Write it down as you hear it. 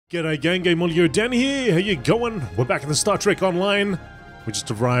G'day gang, GameolioDan here, how you going? We're back in the Star Trek Online. We just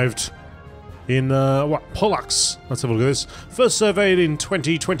arrived in, Pollux. Let's have a look at this. First surveyed in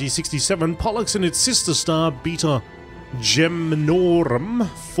 2067, Pollux and its sister star, Beta Geminorum,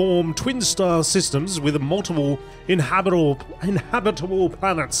 form twin star systems with multiple inhabitable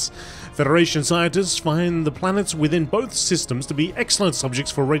planets. Federation scientists find the planets within both systems to be excellent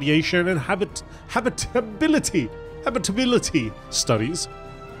subjects for radiation and habitability studies.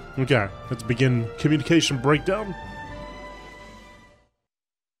 Okay, let's begin communication breakdown.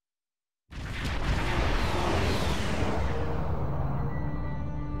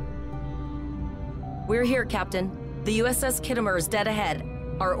 We're here, Captain. The U.S.S. Khitomer is dead ahead.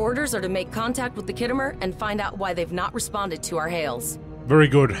 Our orders are to make contact with the Khitomer and find out why they've not responded to our hails. Very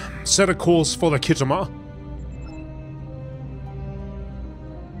good. Set a course for the Khitomer.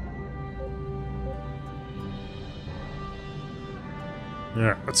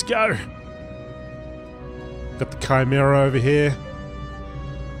 Yeah, let's go. Got the Chimera over here.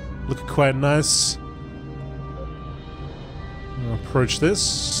 Looking quite nice. I'll approach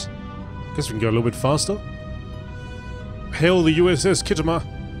this. Guess we can go a little bit faster. Hail the U.S.S. Khitomer.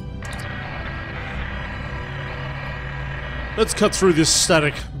 Let's cut through this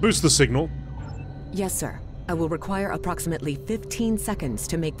static. Boost the signal. Yes, sir. I will require approximately 15 seconds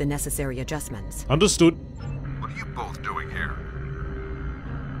to make the necessary adjustments. Understood. What are you both doing here?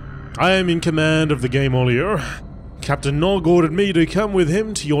 I am in command of the Gameolio. Captain Nog ordered me to come with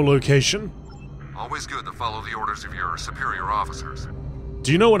him to your location. Always good to follow the orders of your superior officers.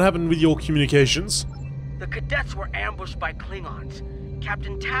 Do you know what happened with your communications? The cadets were ambushed by Klingons.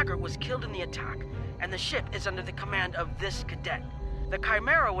 Captain Taggart was killed in the attack, and the ship is under the command of this cadet. The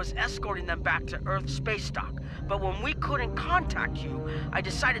Chimera was escorting them back to Earth space dock, but when we couldn't contact you, I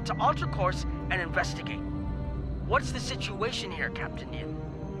decided to alter course and investigate. What's the situation here, Captain Yin?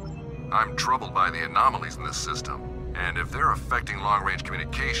 I'm troubled by the anomalies in this system, and if they're affecting long-range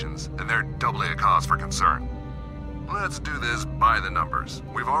communications, then they're doubly a cause for concern. Let's do this by the numbers.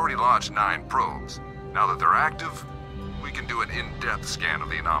 We've already launched 9 probes. Now that they're active, we can do an in-depth scan of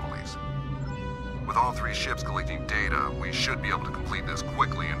the anomalies. With all 3 ships collecting data, we should be able to complete this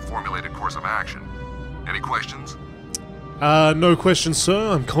quickly and formulate a course of action. Any questions? No questions,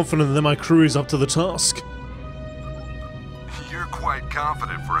 sir. I'm confident that my crew is up to the task. You're quite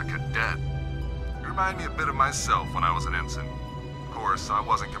confident for a cadet. You remind me a bit of myself when I was an ensign. Of course, I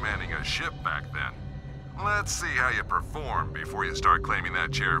wasn't commanding a ship back then. Let's see how you perform before you start claiming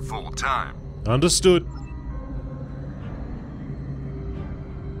that chair full-time. Understood.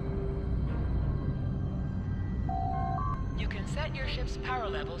 You can set your ship's power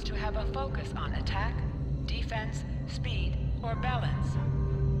levels to have a focus on attack, defense, speed, or balance.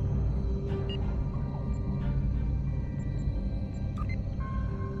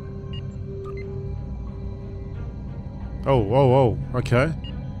 Oh, okay.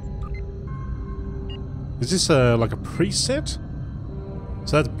 Is this like a preset?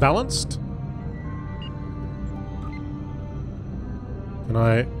 So that's balanced? Can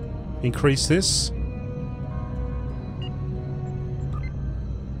I increase this?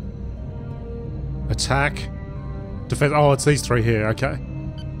 Attack. Defense. Oh, it's these 3 here, okay.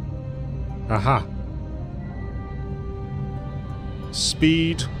 Aha.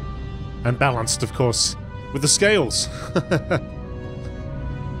 Speed. And balanced, of course. With the scales.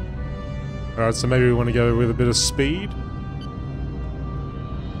 Alright, so maybe we want to go with a bit of speed.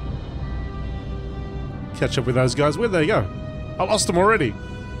 Catch up with those guys. Where'd they go? I lost them already.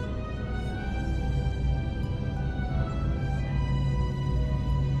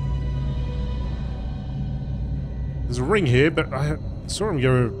 There's a ring here, but I saw them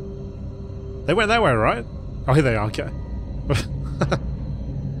go... They went that way, right? Oh, here they are, okay.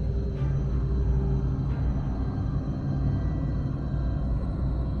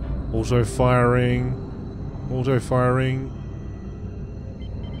 Auto-firing. Auto-firing.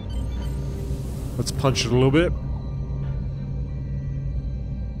 Let's punch it a little bit.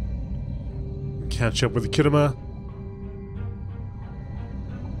 Catch up with the Khitomer.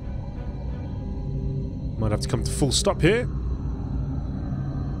 Might have to come to full stop here.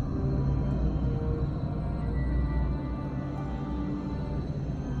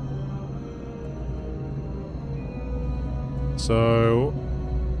 So...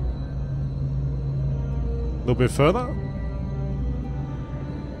 a little bit further.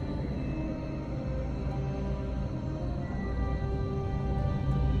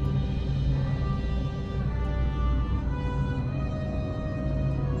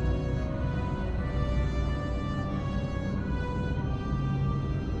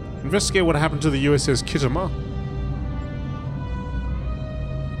 Investigate what happened to the U.S.S. Khitomer.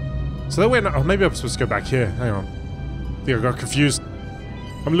 So they went... Oh, maybe I'm supposed to go back here. Hang on. I think I got confused.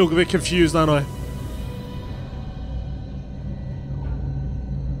 I'm a little bit confused, aren't I?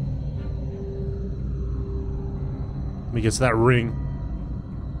 Let me get to that ring.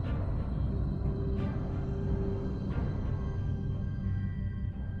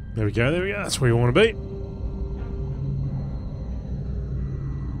 There we go, there we go. That's where you want to be.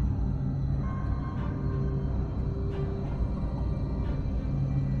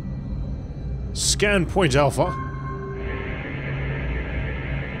 Scan point Alpha.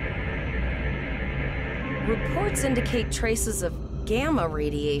 Reports indicate traces of gamma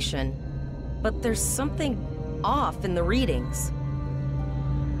radiation, but there's something off in the readings.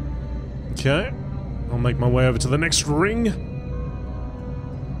 Okay. I'll make my way over to the next ring.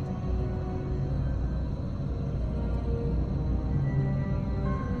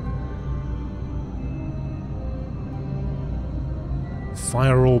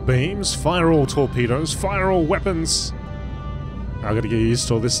 Fire all beams, fire all torpedoes, fire all weapons. I gotta get used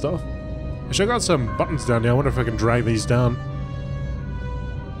to all this stuff. Actually, I got some buttons down here. I wonder if I can drag these down.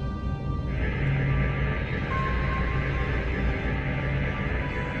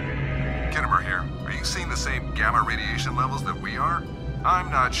 Khitomer here. Are you seeing the same gamma radiation levels that we are? I'm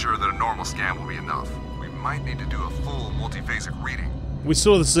not sure that a normal scan will be enough. We might need to do a full multiphasic reading. We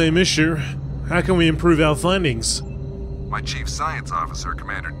saw the same issue. How can we improve our findings? My Chief Science Officer,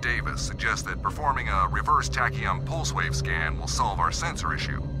 Commander Davis, suggests that performing a reverse tachyon pulse wave scan will solve our sensor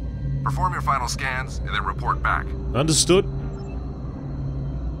issue. Perform your final scans and then report back. Understood.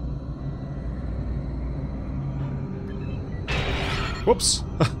 Whoops.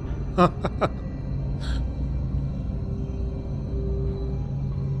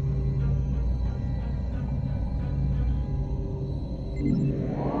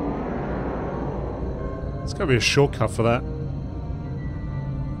 There's gotta be a shortcut for that.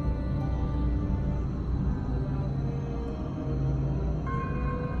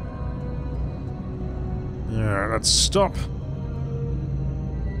 Alright, let's stop.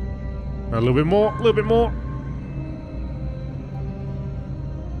 A little bit more, a little bit more.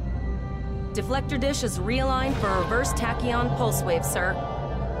 Deflector dish is realigned for reverse tachyon pulse wave, sir.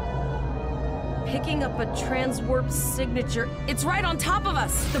 Picking up a transwarp signature. It's right on top of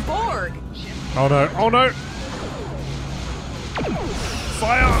us! The Borg! Oh no, oh no!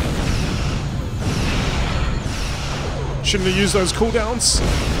 Fire! Shouldn't have used those cooldowns.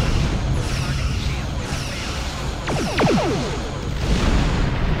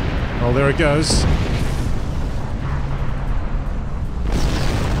 Oh, there it goes.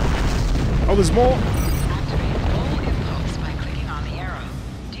 Oh, there's more. Activate full impulse by clicking on the arrow.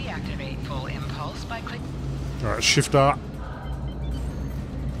 Deactivate full impulse by clicking. Alright, shift R.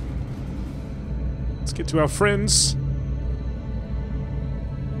 Let's get to our friends.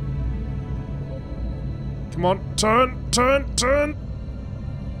 Come on, turn, turn, turn.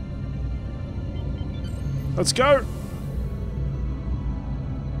 Let's go.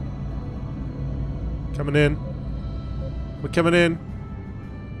 Coming in. We're coming in.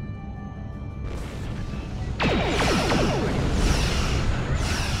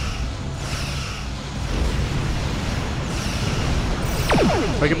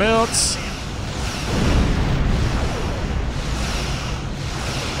 Make it bounce. I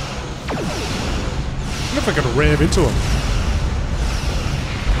wonder if I could ram into him.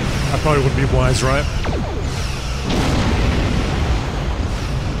 I probably wouldn't be wise, right?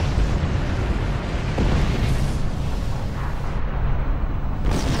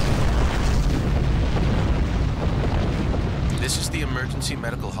 This is the emergency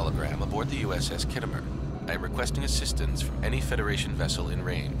medical hologram aboard the U.S.S. Khitomer. I am requesting assistance from any Federation vessel in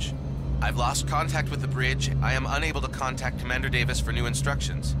range. I've lost contact with the bridge. I am unable to contact Commander Davis for new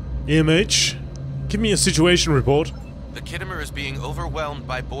instructions. EMH, give me a situation report. The Khitomer is being overwhelmed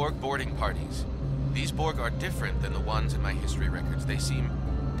by Borg boarding parties. These Borg are different than the ones in my history records. They seem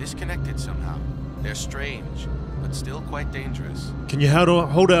disconnected somehow. They're strange, but still quite dangerous. Can you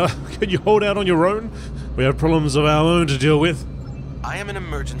hold out? Can you hold out on your own? We have problems of our own to deal with. I am an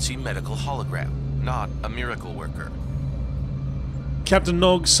emergency medical hologram, not a miracle worker. Captain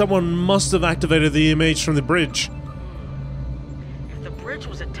Nog, someone must have activated the EMH from the bridge. If the bridge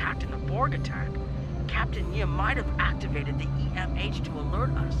was attacked in the Borg attack, Captain Yin might have activated the EMH to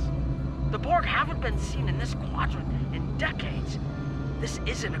alert us. The Borg haven't been seen in this quadrant in decades. This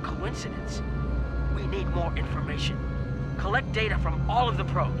isn't a coincidence. We need more information. Collect data from all of the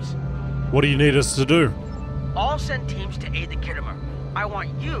probes. What do you need us to do? All send teams to aid the Khitomer. I want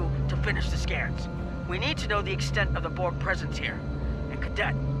you to finish the scans. We need to know the extent of the Borg presence here. And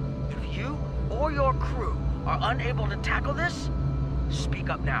Cadet, if you or your crew are unable to tackle this, speak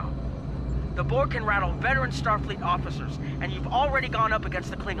up now. The Borg can rattle veteran Starfleet officers, and you've already gone up against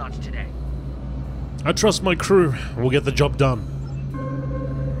the Klingons today. I trust my crew. We'll get the job done.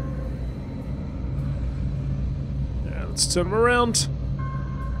 Yeah, let's turn them around.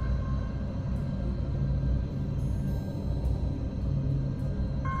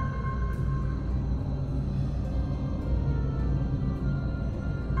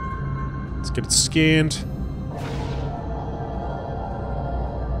 Let's get it scanned.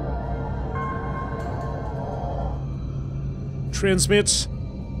 Transmit.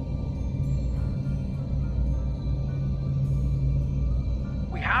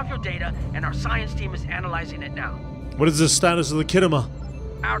 We have your data, and our science team is analyzing it now. What is the status of the Khitomer?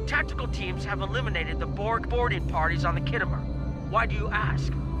 Our tactical teams have eliminated the Borg boarding parties on the Khitomer. Why do you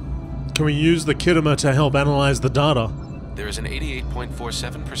ask? Can we use the Khitomer to help analyze the data? There is an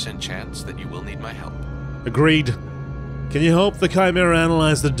 88.47% chance that you will need my help. Agreed. Can you help the Chimera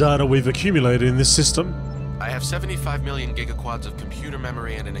analyze the data we've accumulated in this system? I have 75 million gigaquads of computer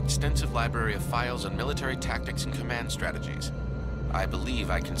memory and an extensive library of files on military tactics and command strategies. I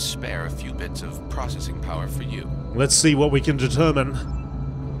believe I can spare a few bits of processing power for you. Let's see what we can determine.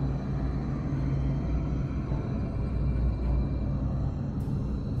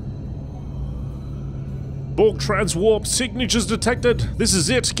 Borg transwarp signatures detected. This is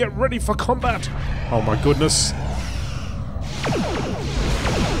it. Get ready for combat. Oh my goodness.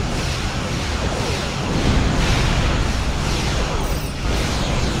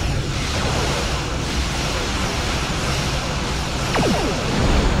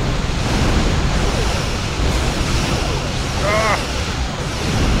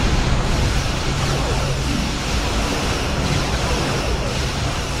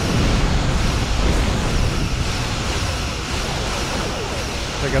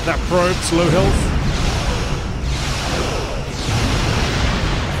 I got that probe, it's low health.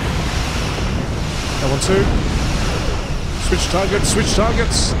 That one too. Switch targets, switch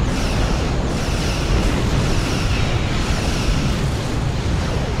targets.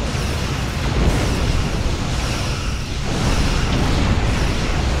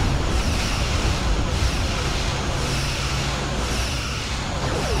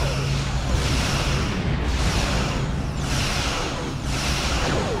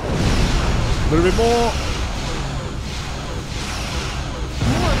 A little bit more. More.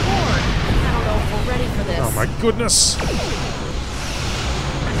 I don't know if we're ready for this. Oh my goodness.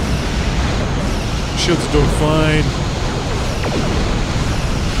 Shields are doing fine.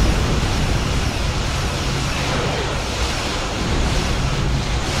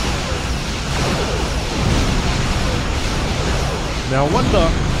 Now I wonder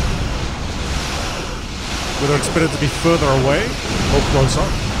whether it's better to be further away or closer.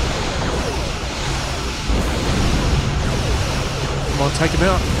 Come on, take him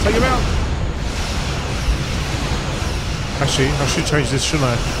out. Take him out. Actually, I should change this, shouldn't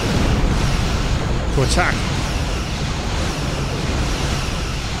I? To attack.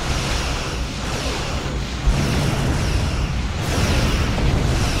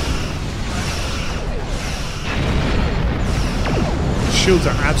 Shields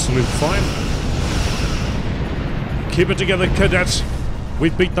are absolutely fine. Keep it together, cadet.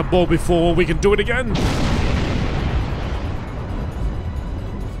 We beat the ball before. We can do it again.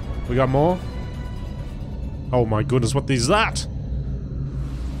 We got more? Oh my goodness, what is that?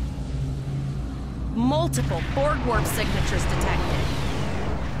 Multiple Borg warp signatures detected.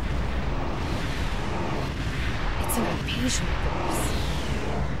 It's an invasion force.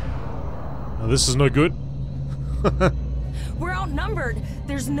 Now, this is no good. We're outnumbered.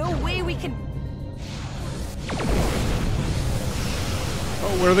 There's no way we can...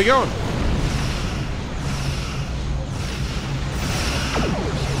 Oh, where are they going?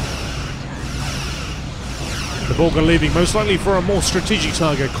 The Borg are leaving, most likely for a more strategic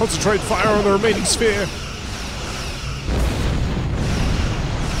target. Concentrate fire on the remaining sphere.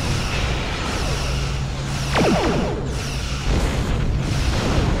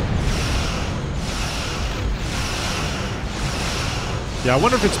 Yeah, I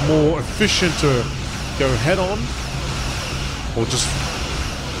wonder if it's more efficient to go head on or just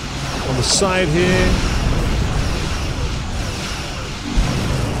on the side here.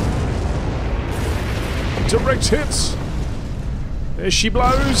 Direct hits. There she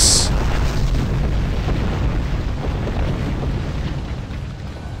blows.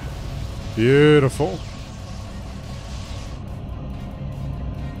 Beautiful.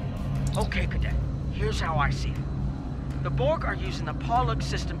 Okay, Cadet. Here's how I see it. The Borg are using the Pollux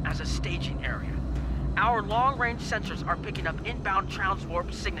system as a staging area. Our long-range sensors are picking up inbound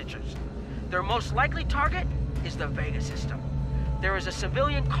transwarp signatures. Their most likely target is the Vega system. There is a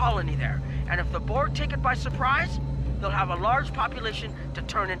civilian colony there, and if the Borg take it by surprise, they'll have a large population to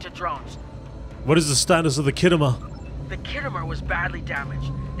turn into drones. What is the status of the Khitomer? The Khitomer was badly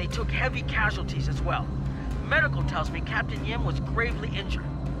damaged. They took heavy casualties as well. Medical tells me Captain Yim was gravely injured,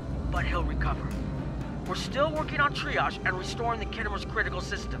 but he'll recover. We're still working on triage and restoring the Khitomer's critical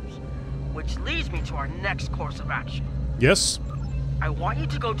systems, which leads me to our next course of action. Yes? I want you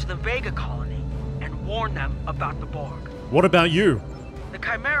to go to the Vega colony and warn them about the Borg. What about you? The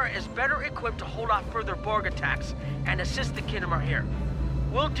Chimera is better equipped to hold off further Borg attacks and assist the Khitomer here.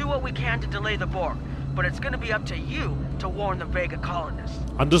 We'll do what we can to delay the Borg, but it's going to be up to you to warn the Vega colonists.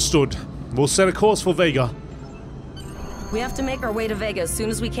 Understood. We'll set a course for Vega. We have to make our way to Vega as soon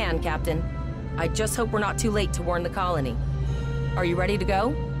as we can, Captain. I just hope we're not too late to warn the colony. Are you ready to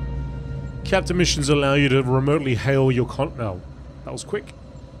go? Captain missions allow you to remotely hail your Oh, that was quick.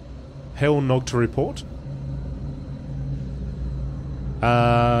 Hail Nog to report.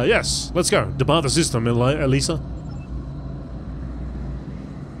 Yes, let's go. Depart the system, Elisa.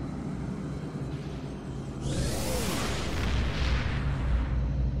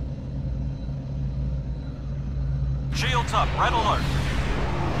 Shields up, red alert.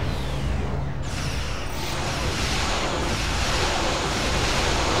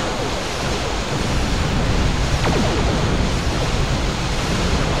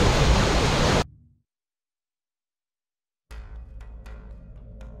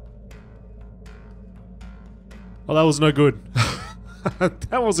 Oh, that was no good.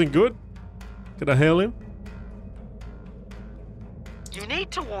 That wasn't good. Can I hail him? You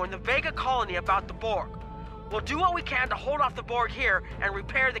need to warn the Vega colony about the Borg. We'll do what we can to hold off the Borg here and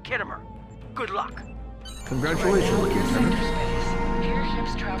repair the Khitomer. Good luck. Congratulations, Lieutenant. Sector space. Here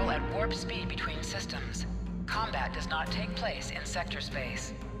ships travel at warp speed between systems. Combat does not take place in sector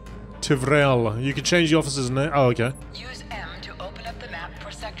space. Tivrel. You can change the officer's name. Oh, okay. Use M to open up the map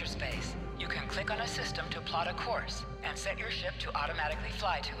for sector space. You can click on a system to plot a course and set your ship to automatically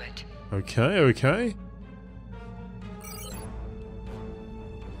fly to it. Okay, okay.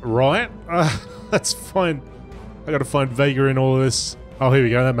 Right. That's fine. I gotta find Vega in all of this. Oh, here we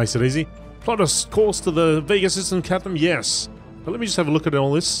go. That makes it easy. Plot a course to the Vega system, Captain. Yes. But let me just have a look at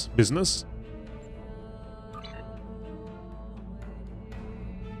all this business.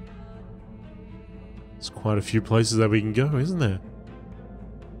 There's quite a few places that we can go, isn't there?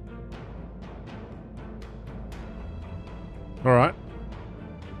 Alright.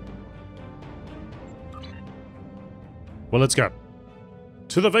 Well, let's go.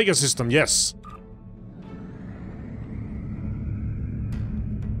 To the Vega system, yes.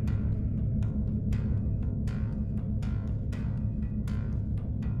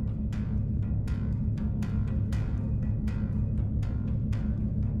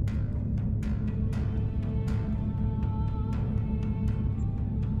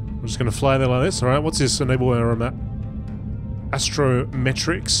 I'm just going to fly there like this. Alright, what's this? Enable error map.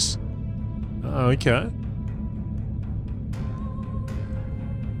 Astrometrics. Oh, okay.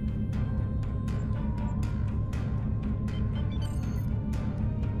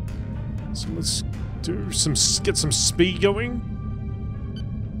 So let's do some, get some speed going.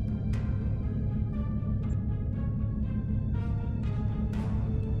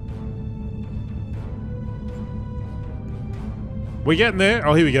 We're getting there.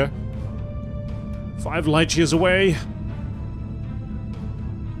 Oh, here we go. 5 light years away.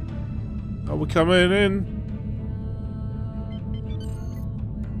 Oh, we're coming in.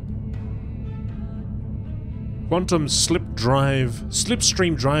 Quantum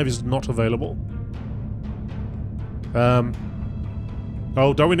slipstream drive is not available.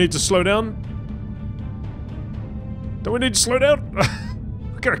 Oh, don't we need to slow down? Don't we need to slow down?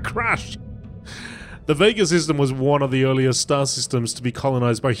 We're gonna crash. The Vega system was one of the earliest star systems to be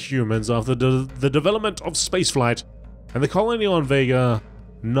colonized by humans after the development of spaceflight, and the colony on Vega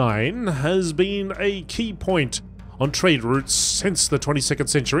 9 has been a key point on trade routes since the 22nd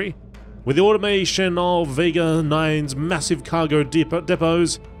century. With the automation of Vega 9's massive cargo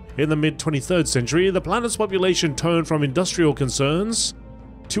depots in the mid-23rd century, the planet's population turned from industrial concerns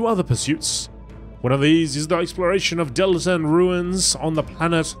to other pursuits. One of these is the exploration of deltas and ruins on the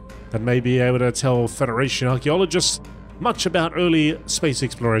planet that may be able to tell Federation archaeologists much about early space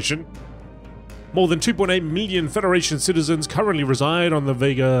exploration. More than 2.8 million Federation citizens currently reside on the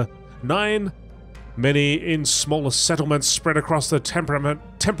Vega 9, many in smaller settlements spread across the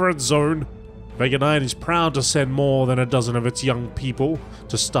temperate zone. Vega 9 is proud to send more than a dozen of its young people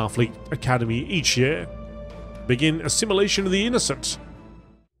to Starfleet Academy each year. Begin assimilation of the innocent.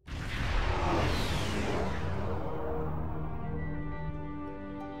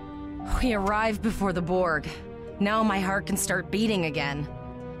 We arrived before the Borg. Now my heart can start beating again.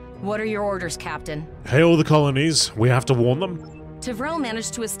 What are your orders, Captain? Hail the colonies. We have to warn them. Tivrel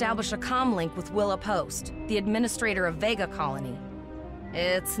managed to establish a comm link with Willa Post, the administrator of Vega Colony.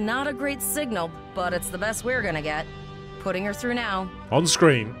 It's not a great signal, but it's the best we're gonna get. Putting her through now. On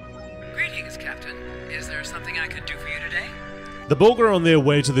screen. Greetings, Captain. Is there something I can do for you today? The Borg are on their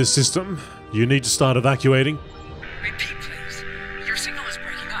way to this system. You need to start evacuating. Repeat, please. Your signal is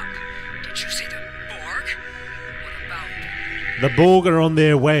breaking up. Did you see the Borg? What about... The Borg are on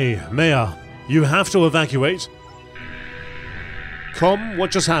their way. Maya, you have to evacuate. Com,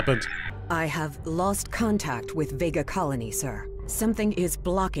 what just happened? I have lost contact with Vega Colony, sir. Something is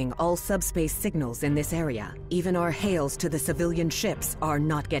blocking all subspace signals in this area. Even our hails to the civilian ships are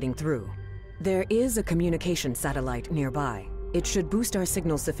not getting through. There is a communication satellite nearby. It should boost our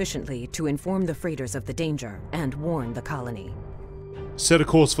signal sufficiently to inform the freighters of the danger and warn the colony. Set a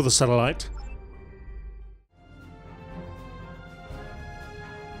course for the satellite.